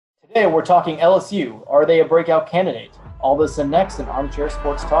Today we're talking LSU. Are they a breakout candidate? All this and next in Armchair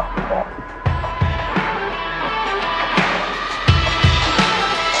Sports Talk Football.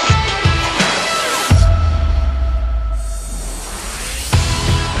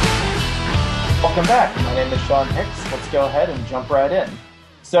 Welcome back. My name is Sean Hicks. Let's go ahead and jump right in.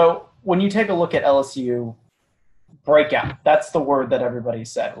 So when you take a look at LSU, breakout, that's the word that everybody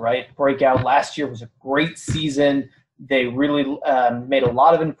said, right? Breakout. Last year was a great season. They really made a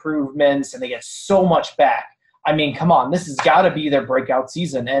lot of improvements, and they get so much back. I mean, come on, this has got to be their breakout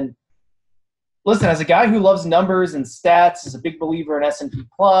season. And listen, as a guy who loves numbers and stats, is a big believer in S&P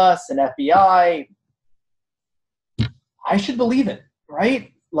Plus and FBI, I should believe it,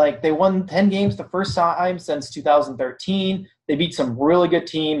 right? Like, they won 10 games the first time since 2013. They beat some really good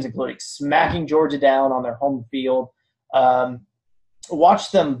teams, including smacking Georgia down on their home field.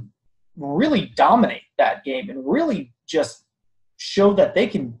 Watch them really dominate that game and really just show that they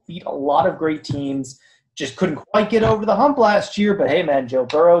can beat a lot of great teams. Just couldn't quite get over the hump last year, but hey, man, Joe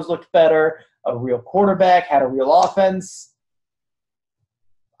Burrows looked better. A real quarterback, had a real offense.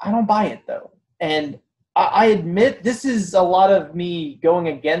 I don't buy it, though. And I admit this is a lot of me going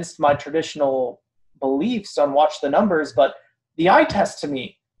against my traditional beliefs on watch the numbers, but the eye test to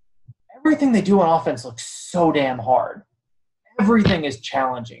me, everything they do on offense looks so damn hard. Everything is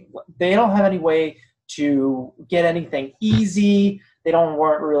challenging. They don't have any way to get anything easy. They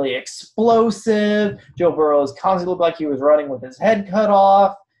weren't really explosive. Joe Burrows constantly looked like he was running with his head cut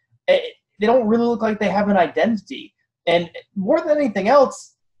off. They don't really look like they have an identity. And more than anything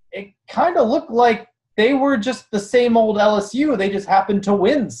else, it kind of looked like they were just the same old LSU. They just happened to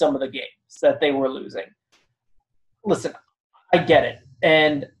win some of the games that they were losing. Listen, I get it.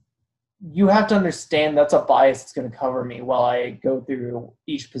 And you have to understand that's a bias that's going to cover me while I go through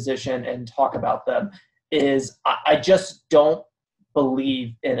each position and talk about them, is I just don't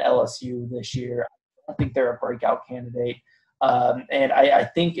believe in LSU this year. I don't think they're a breakout candidate. And I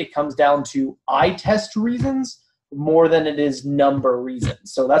think it comes down to eye test reasons more than it is number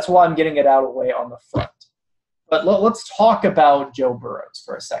reasons. So that's why I'm getting it out of the way on the front. But let's talk about Joe Burrows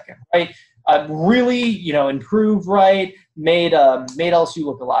for a second, right? Really, improved, right? Made LSU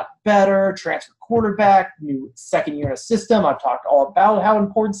look a lot better. Transfer quarterback, new second year in a system. I've talked all about how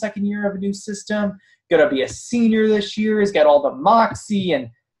important second year of a new system. Going to be a senior this year. He's got all the moxie and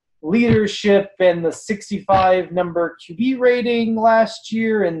leadership and the 65 number QB rating last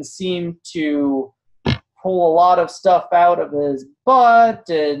year, and seemed to pull a lot of stuff out of his butt,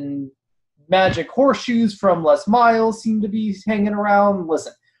 and magic horseshoes from Les Miles seem to be hanging around.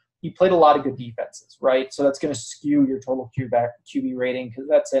 Listen, he played a lot of good defenses, right? So that's going to skew your total QB rating, because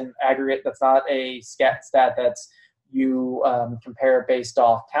that's an aggregate. That's not a stat that's you compare based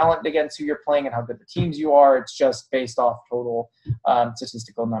off talent against who you're playing and how good the teams you are. It's just based off total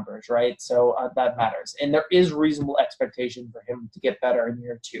statistical numbers, right? So that matters. And there is reasonable expectation for him to get better in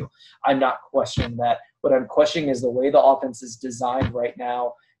year two. I'm not questioning that. What I'm questioning is the way the offense is designed right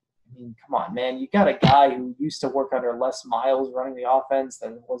now. I mean, come on, man. You got a guy who used to work under Les Miles running the offense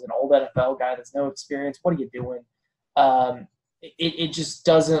that was an old NFL guy that's no experience. What are you doing? It just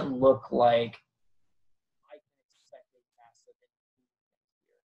doesn't look like I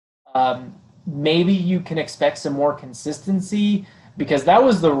can expect maybe you can expect some more consistency, because that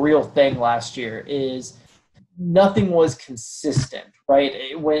was the real thing last year, is nothing was consistent,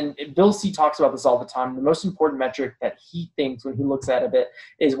 right? When Bill C talks about this all the time, the most important metric that he thinks when he looks at it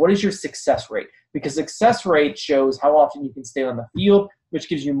is, what is your success rate? Because success rate shows how often you can stay on the field, which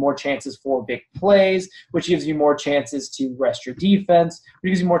gives you more chances for big plays, which gives you more chances to rest your defense,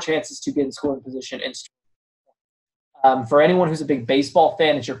 which gives you more chances to get in scoring position. And for anyone who's a big baseball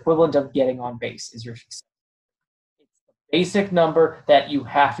fan, it's your equivalent of getting on base is your success. It's the basic number that you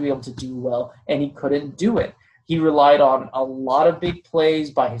have to be able to do well, and he couldn't do it. He relied on a lot of big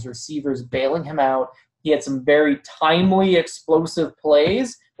plays by his receivers bailing him out. He had some very timely, explosive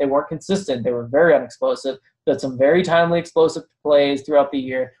plays. They weren't consistent. They were very unexplosive, but some very timely, explosive plays throughout the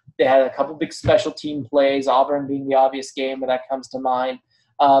year. They had a couple big special team plays, Auburn being the obvious game where that comes to mind.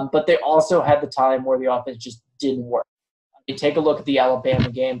 But they also had the time where the offense just didn't work. You take a look at the Alabama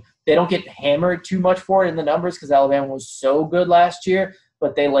game. They don't get hammered too much for it in the numbers because Alabama was so good last year,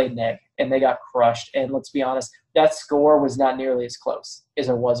 but they laid an egg and they got crushed. And let's be honest, that score was not nearly as close as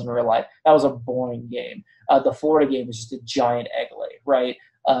it was in real life. That was a boring game. The Florida game was just a giant egg lay, right?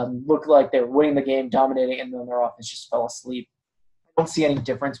 Looked like they were winning the game, dominating, and then their offense just fell asleep. I don't see any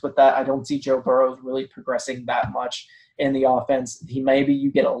difference with that. I don't see Joe Burrow really progressing that much in the offense. Maybe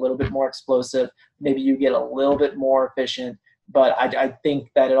you get a little bit more explosive. Maybe you get a little bit more efficient. But I think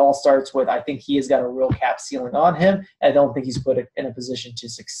that it all starts with, I think he has got a real cap ceiling on him. And I don't think he's put in a position to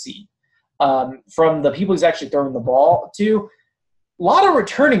succeed. From the people he's actually throwing the ball to, a lot of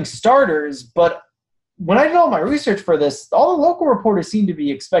returning starters, but when I did all my research for this, all the local reporters seem to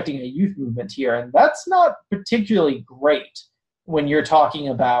be expecting a youth movement here, and that's not particularly great when you're talking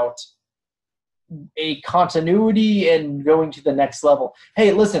about a continuity and going to the next level.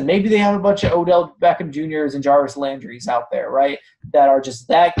 Hey, listen, maybe they have a bunch of Odell Beckham Jr.'s and Jarvis Landry's out there, right, that are just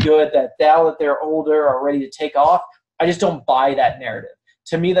that good that now that they're older are ready to take off. I just don't buy that narrative.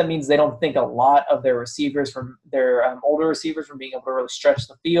 To me, that means they don't think a lot of their receivers from their older receivers from being able to really stretch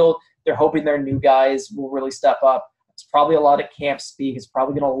the field. They're hoping their new guys will really step up. It's probably a lot of camp speak. It's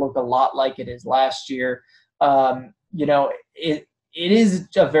probably going to look a lot like it is last year. It is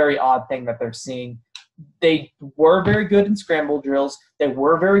a very odd thing that they're seeing. They were very good in scramble drills. They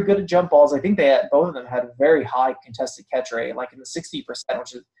were very good at jump balls. I think both of them had a very high contested catch rate, like in the 60%,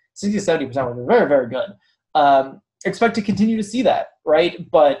 which is 60 to 70%, which is very, very good. Expect to continue to see that, right?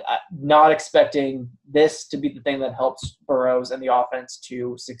 But not expecting this to be the thing that helps Burrows and the offense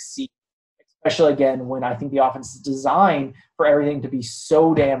to succeed, especially, again, when I think the offense is designed for everything to be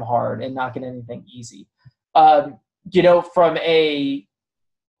so damn hard and not get anything easy. From a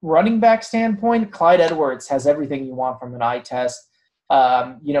running back standpoint, Clyde Edwards has everything you want from an eye test.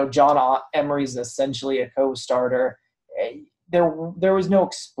 John Emery is essentially a co-starter. There was no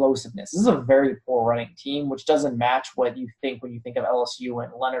explosiveness. This is a very poor running team, which doesn't match what you think when you think of LSU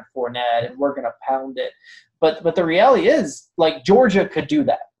and Leonard Fournette and we're going to pound it. But the reality is, like, Georgia could do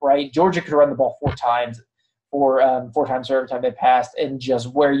that, right? Georgia could run the ball four times for every time they passed and just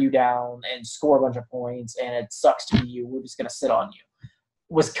wear you down and score a bunch of points, and it sucks to be you. We're just going to sit on you.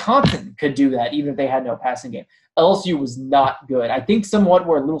 Wisconsin could do that even if they had no passing game. LSU was not good. I think somewhat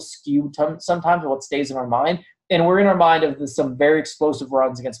we're a little skewed sometimes what stays in our mind. And we're in our mind of some very explosive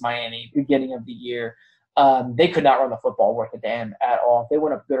runs against Miami beginning of the year. They could not run the football worth a damn at all. If they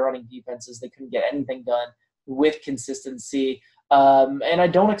went up good running defenses, they couldn't get anything done with consistency. And I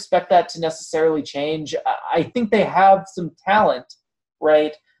don't expect that to necessarily change. I think they have some talent,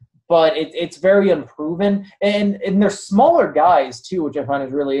 right? But it's very unproven. And they're smaller guys, too, which I find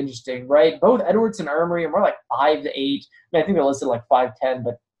is really interesting, right? Both Edwards and Emery are more like 5'8". I think they're listed like 5'10",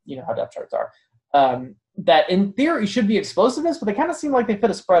 but you know how depth charts are. That in theory should be explosiveness, but they kind of seem like they fit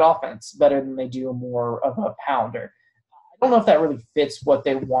a spread offense better than they do more of a pounder. I don't know if that really fits what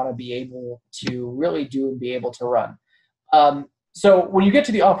they want to be able to really do and be able to run. So when you get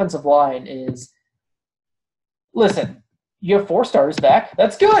to the offensive line listen, you have 4 starters back.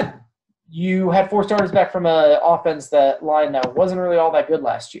 That's good. You had 4 starters back from an offense line that wasn't really all that good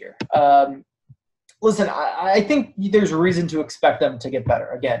last year. Listen, I think there's a reason to expect them to get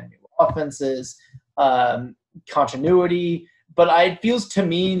better. Again, offenses, continuity, but it feels to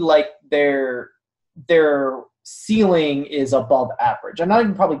me like their ceiling is above average. I'm not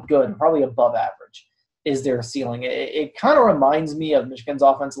even probably good, probably above average is their ceiling. It kind of reminds me of Michigan's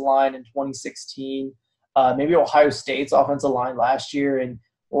offensive line in 2016, maybe Ohio State's offensive line last year, and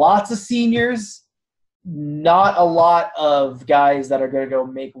lots of seniors, not a lot of guys that are going to go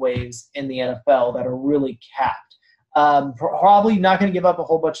make waves in the NFL that are really capped. Probably not going to give up a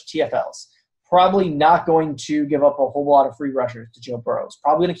whole bunch of TFLs. Probably not going to give up a whole lot of free rushers to Joe Burrows.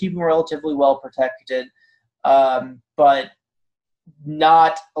 Probably going to keep him relatively well protected, but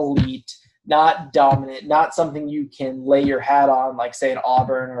not elite, not dominant, not something you can lay your hat on like, say, an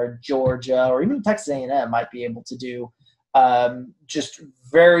Auburn or Georgia or even Texas A&M might be able to do. Just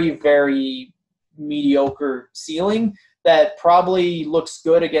very, very mediocre ceiling that probably looks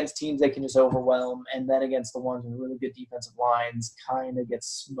good against teams they can just overwhelm, and then against the ones with really good defensive lines kind of gets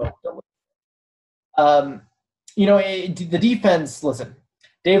smoked a little. The defense, listen,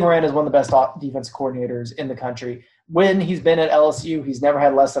 Dave Aranda is one of the best defense coordinators in the country. When he's been at LSU, he's never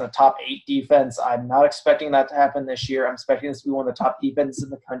had less than a top 8 defense. I'm not expecting that to happen this year. I'm expecting this to be one of the top defenses in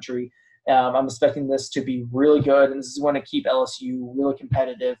the country. I'm expecting this to be really good, and this is going to keep LSU really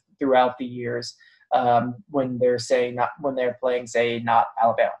competitive throughout the years when they're playing, say, not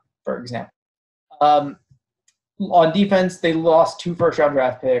Alabama, for example. On defense, they lost 2 first-round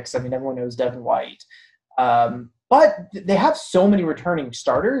draft picks. I mean, everyone knows Devin White. But they have so many returning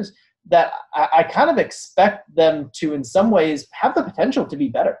starters that I kind of expect them to, in some ways, have the potential to be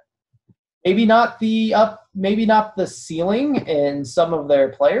better. Maybe not the ceiling in some of their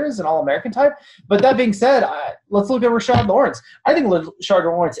players, an All-American type. But that being said, let's look at Rashard Lawrence. I think Rashard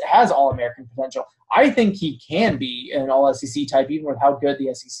Lawrence has All-American potential. I think he can be an All-SEC type, even with how good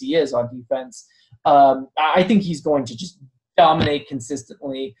the SEC is on defense. I think he's going to just dominate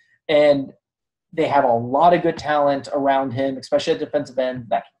consistently. And They have a lot of good talent around him, especially at defensive end,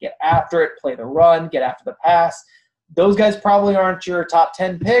 that can get after it, play the run, get after the pass. Those guys probably aren't your top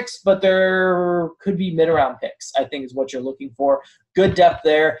 10 picks, but there could be mid-round picks, I think is what you're looking for. Good depth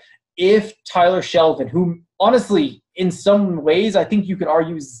there. If Tyler Shelvin, who honestly, in some ways, I think you could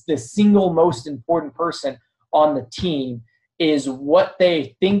argue is the single most important person on the team, is what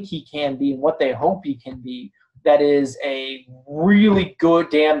they think he can be and what they hope he can be. That is a really good,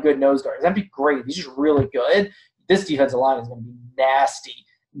 damn good nose guard. That'd be great. He's just really good. This defensive line is going to be nasty,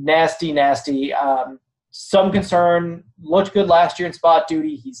 nasty, nasty. Some concern. Looked good last year in spot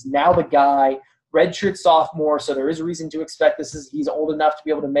duty. He's now the guy. Redshirt sophomore, so there is a reason to expect he's old enough to be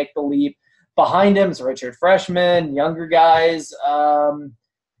able to make the leap. Behind him is a redshirt freshman, younger guys.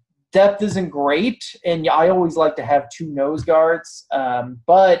 Depth isn't great, and I always like to have two nose guards.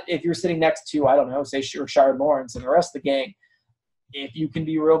 But if you're sitting next to, I don't know, say Rashard Lawrence and the rest of the gang, if you can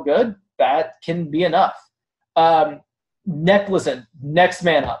be real good, that can be enough. Next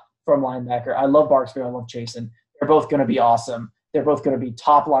man up from linebacker. I love Barksville. I love Chasen. They're both going to be awesome. They're both going to be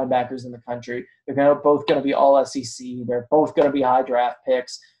top linebackers in the country. They're both going to be all SEC. They're both going to be high draft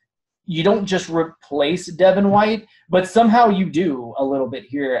picks. You don't just replace Devin White, but somehow you do a little bit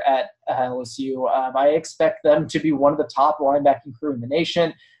here at LSU. I expect them to be one of the top linebacking crew in the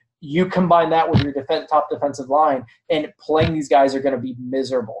nation. You combine that with your top defensive line, and playing these guys are going to be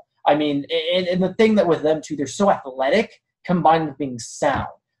miserable. I mean, and the thing that with them too, they're so athletic combined with being sound.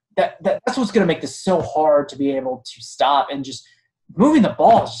 That's what's going to make this so hard to be able to stop, and just moving the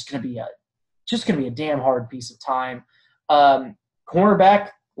ball is just going to be a damn hard piece of time. Cornerback.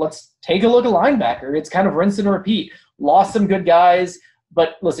 Let's take a look at linebacker. It's kind of rinse and repeat. Lost some good guys,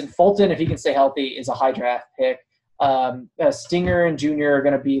 but listen, Fulton, if he can stay healthy, is a high draft pick. Stinger and Junior are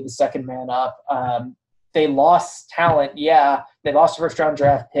going to be the second man up. They lost talent, yeah. They lost a first-round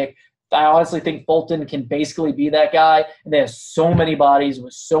draft pick. I honestly think Fulton can basically be that guy, and they have so many bodies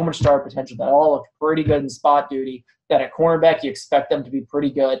with so much star potential that all look pretty good in spot duty, that at cornerback you expect them to be pretty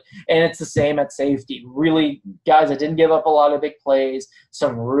good. And it's the same at safety. Really, guys that didn't give up a lot of big plays,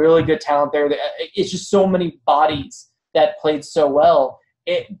 some really good talent there. It's just so many bodies that played so well.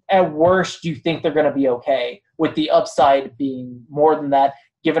 At worst, you think they're going to be okay, with the upside being more than that,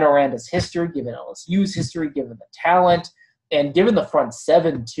 given Aranda's history, given LSU's history, given the talent, and given the front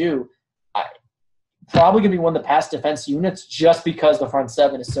seven too. Probably going to be one of the pass defense units just because the front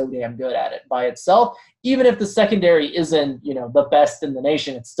seven is so damn good at it by itself. Even if the secondary isn't, the best in the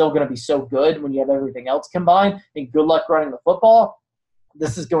nation, it's still going to be so good when you have everything else combined. And good luck running the football.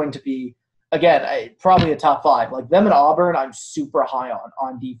 This is going to be, again, probably a top 5. Like them and Auburn, I'm super high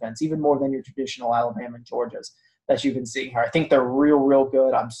on defense, even more than your traditional Alabama and Georgias that you've been seeing here. I think they're real, real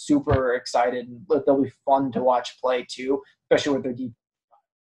good. I'm super excited. They'll be fun to watch play too, especially with their defense.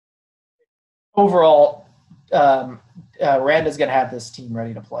 Overall, Aranda's going to have this team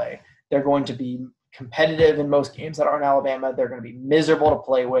ready to play. They're going to be competitive in most games that aren't Alabama. They're going to be miserable to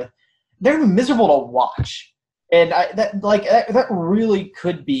play with. They're going to be miserable to watch. And that really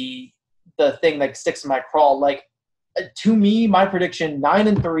could be the thing that sticks in my craw. Like, to me, my prediction,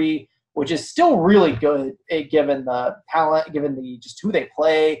 9-3, which is still really good given the talent, given just who they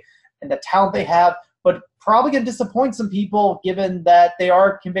play and the talent they have, but probably going to disappoint some people given that they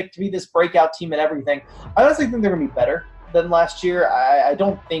are convicted to be this breakout team and everything. I honestly think they're going to be better than last year. I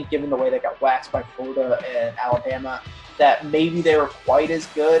don't think, given the way they got waxed by Florida and Alabama, that maybe they were quite as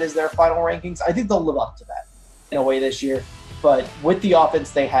good as their final rankings. I think they'll live up to that in a way this year. But with the offense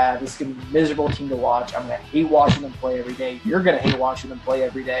they have, it's going to be a miserable team to watch. I'm going to hate watching them play every day. You're going to hate watching them play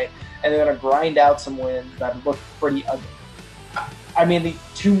every day. And they're going to grind out some wins that look pretty ugly. I mean,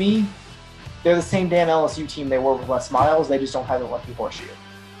 to me, they're the same damn LSU team they were with Les Miles. They just don't have the lucky horseshoe.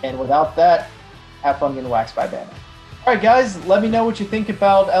 And without that, have fun getting waxed by Bama. All right, guys, let me know what you think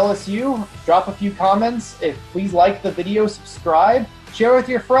about LSU. Drop a few comments. Please like the video, subscribe, share with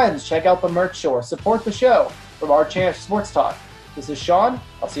your friends, check out the merch store, support the show from our channel Sports Talk. This is Sean.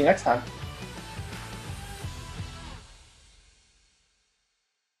 I'll see you next time.